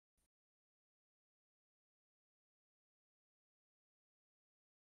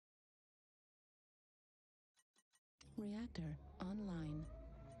Reactor online.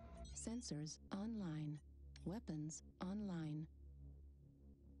 Sensors online. Weapons online.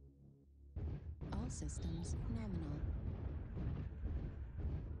 All systems nominal.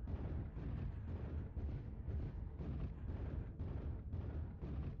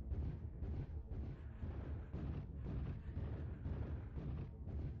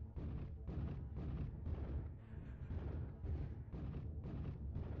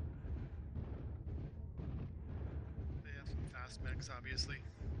 They have some fast mechs, obviously.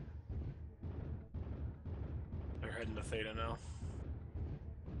 They're heading to Theta now.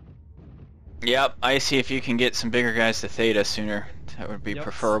 Yep, I see if you can get some bigger guys to Theta sooner. That would be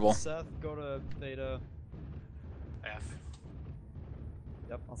preferable. Seth, go to Theta. F.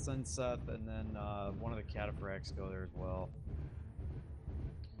 Yep, I'll send Seth, and then one of the cataphracts go there as well.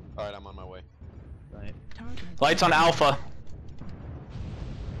 Alright, I'm on my way. Right. Lights on Alpha.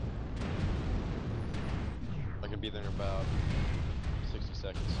 I can be there in about 60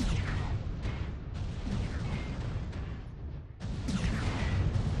 seconds.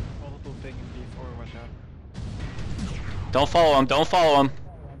 Multiple ping in D4, watch out. Don't follow him, don't follow him.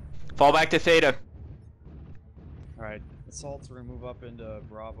 Fall back to Theta. Alright, assaults, we're gonna move up into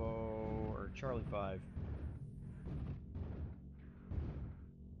Bravo, or Charlie 5.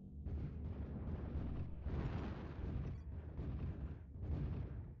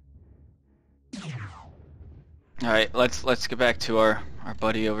 Alright, let's get back to our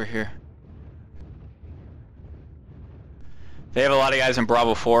buddy over here. They have a lot of guys in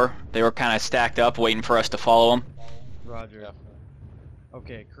Bravo 4. They were kind of stacked up waiting for us to follow them. Roger. Yeah.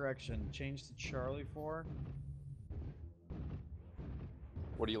 Okay, correction. Change to Charlie 4.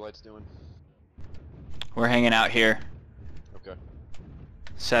 What are you lights doing? We're hanging out here. Okay.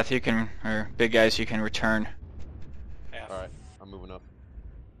 Seth, you can, or big guys, you can return. F. Alright, I'm moving up.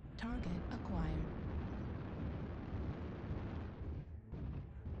 Target acquired.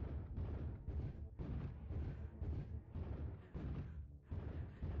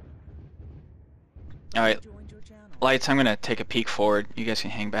 Alright, Lights, I'm gonna take a peek forward. You guys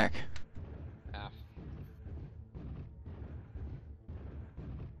can hang back. Half.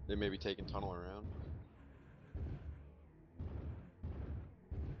 They may be taking tunnel around.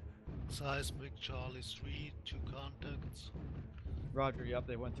 Seismic Charlie 3, 2 contacts. Roger, yep,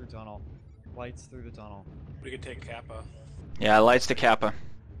 they went through tunnel. Lights through the tunnel. We could take Kappa. Yeah, Lights to Kappa.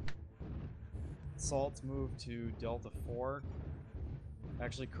 Assaults move to Delta 4.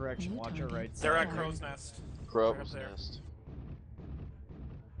 Actually, correction, watch our right side. They're at Crow's Nest. Crow's Right up there. Nest.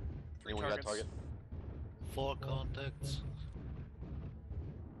 3 Anyone got targets. target? 4 contacts.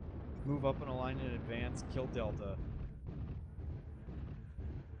 Move up in a line in advance, kill Delta.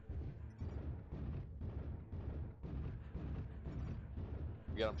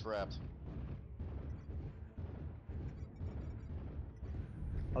 We got him trapped.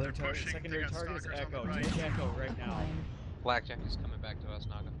 Other target, pushing, secondary they got target is stalkers on Echo. the right. Take Echo right now. Acquired. Blackjack is coming back to us,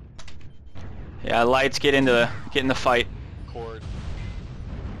 Naga. Yeah, Lights, get in the fight. Cord.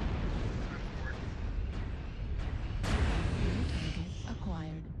 New target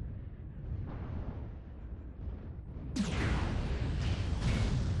acquired.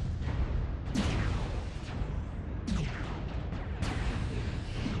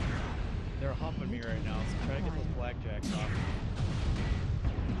 They're humping me right now, so try to get those blackjacks off.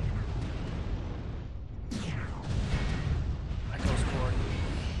 Echo's cord.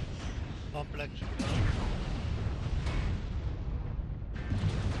 On Blackjack.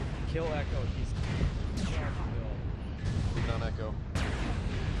 Kill Echo, he's Moving on Echo.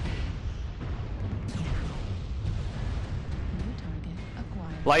 New target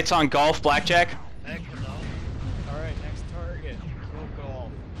acquired. Lights on Golf, Blackjack. Echo now. Alright, next target. Kill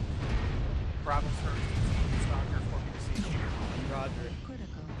Golf. Bravo first. Stalker for me to see. Roger.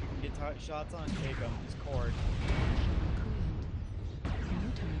 Critical. Get shots on, take them. He's cord. Coolant.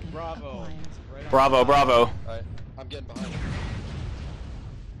 New target Bravo. acquired. Right on Bravo, top. bravo. Alright, I'm getting behind him.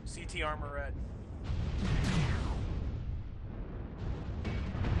 CT armor red.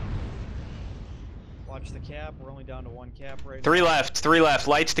 Watch the cap. We're only down to 1 cap right Three now. left, 3 left.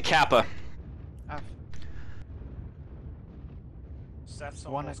 Lights to Kappa. F. Seth's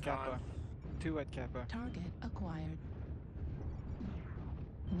 1 almost at Kappa. gone. 2 at Kappa. Target acquired.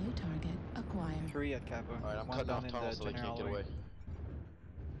 New target acquired. 3 at Kappa. Alright, I'm 1 cutting down off in tunnel the so they general can't get wing. away.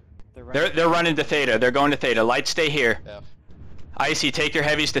 They're running to Theta. They're going to Theta. Lights, stay here. F. Icy, take your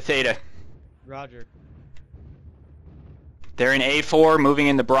heavies to Theta. Roger. They're in A4, moving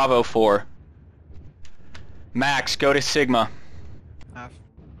into Bravo 4. Max, go to Sigma. F.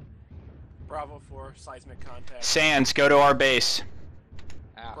 Bravo 4, seismic contact. Sands, go to our base.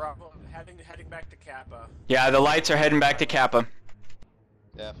 F. Bravo, heading back to Kappa. Yeah, the lights are heading back to Kappa.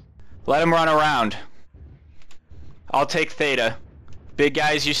 F. Let them run around. I'll take Theta. Big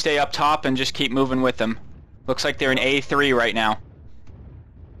guys, you stay up top and just keep moving with them. Looks like they're in A3 right now.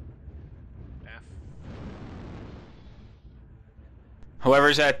 F.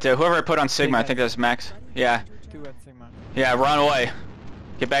 Whoever's at, whoever I put on Sigma, I think that's Max. Yeah, 2 at Sigma. yeah, run away.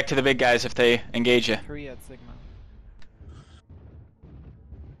 Get back to the big guys if they engage you. 3 at Sigma.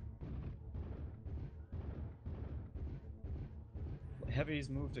 Heavies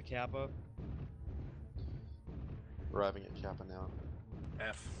move to Kappa. Arriving at Kappa now.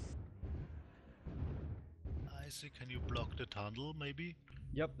 F. Isaac, can you block the tunnel, maybe?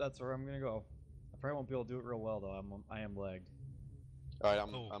 Yep, that's where I'm gonna go. I probably won't be able to do it real well though. I am lagged. Alright,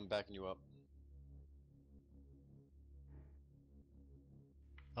 Oh. I'm backing you up.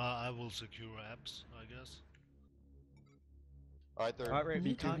 I will secure apps, I guess. Alright, they're Alright, New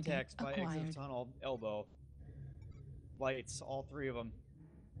be target contacts by exit acquired. tunnel elbow. Lights, all 3 of them.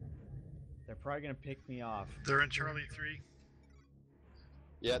 They're probably gonna pick me off. They're in Charlie 3.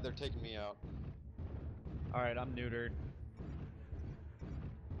 yeah, they're taking me out. Alright, I'm neutered.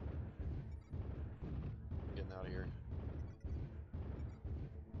 I'm getting out of here.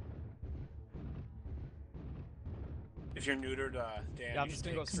 If you're neutered, Dan, Yeah, I'm you just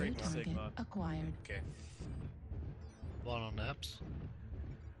should gonna go take straight New to target Sigma. acquired. Okay. One on apps.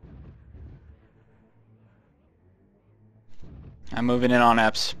 I'm moving in on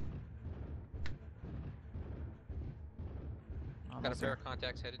Eps. Got a Almost pair there. of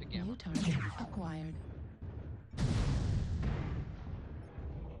contacts headed to Gamma. New target acquired.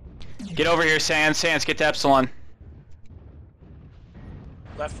 Get over here, Sans. Sans, get to Epsilon.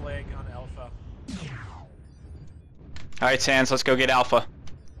 Left leg on Alpha. Alright, Sans, let's go get Alpha.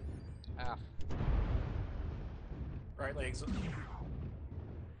 F. Right legs.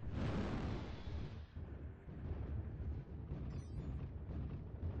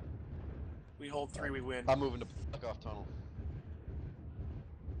 We hold 3, we win. I'm moving to block off tunnel.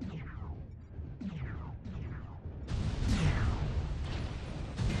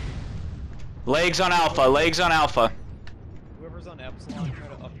 Legs on Alpha, legs on Alpha. Whoever's on Epsilon, try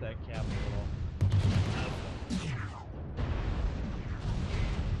to up that cap a little.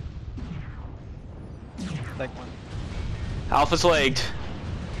 Leg 1. Alpha's legged.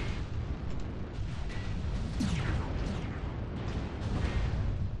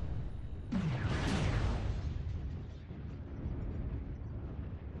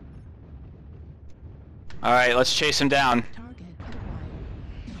 Alright, let's chase him down. Target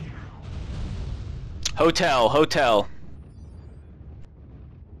acquired. Hotel, hotel.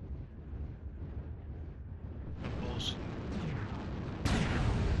 Both.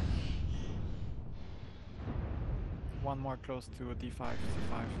 One more close to a D5. C5.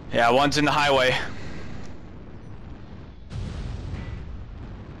 Yeah, one's in the highway.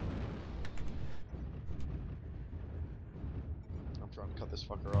 I'm trying to cut this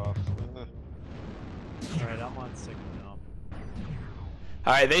fucker off. Alright, I'm on Sigma now.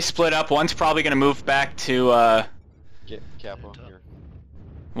 Alright, they split up. One's probably gonna move back to, Get Kappa Delta. here.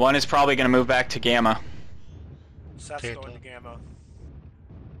 one is probably gonna move back to Gamma. Seth's Theta. going to Gamma.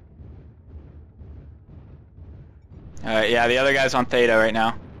 Alright, yeah, the other guy's on Theta right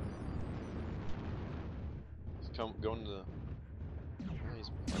now. He's going to.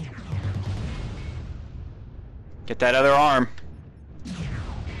 He's... Get that other arm.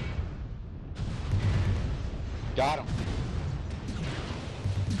 Got him.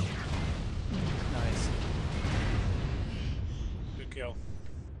 Nice. Good kill.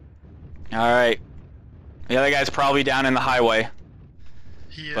 Alright. The other guy's probably down in the highway.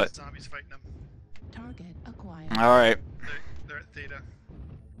 He is. But- Zombies fighting him. Target acquired. Alright. They're at Theta.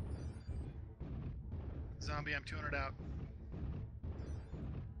 Zombie, I'm 200 out.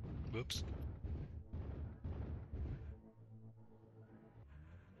 Whoops.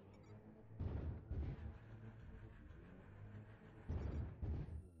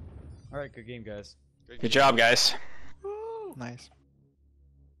 Alright, good game, guys. Good job, guys. Nice.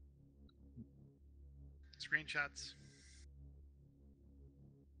 Screenshots.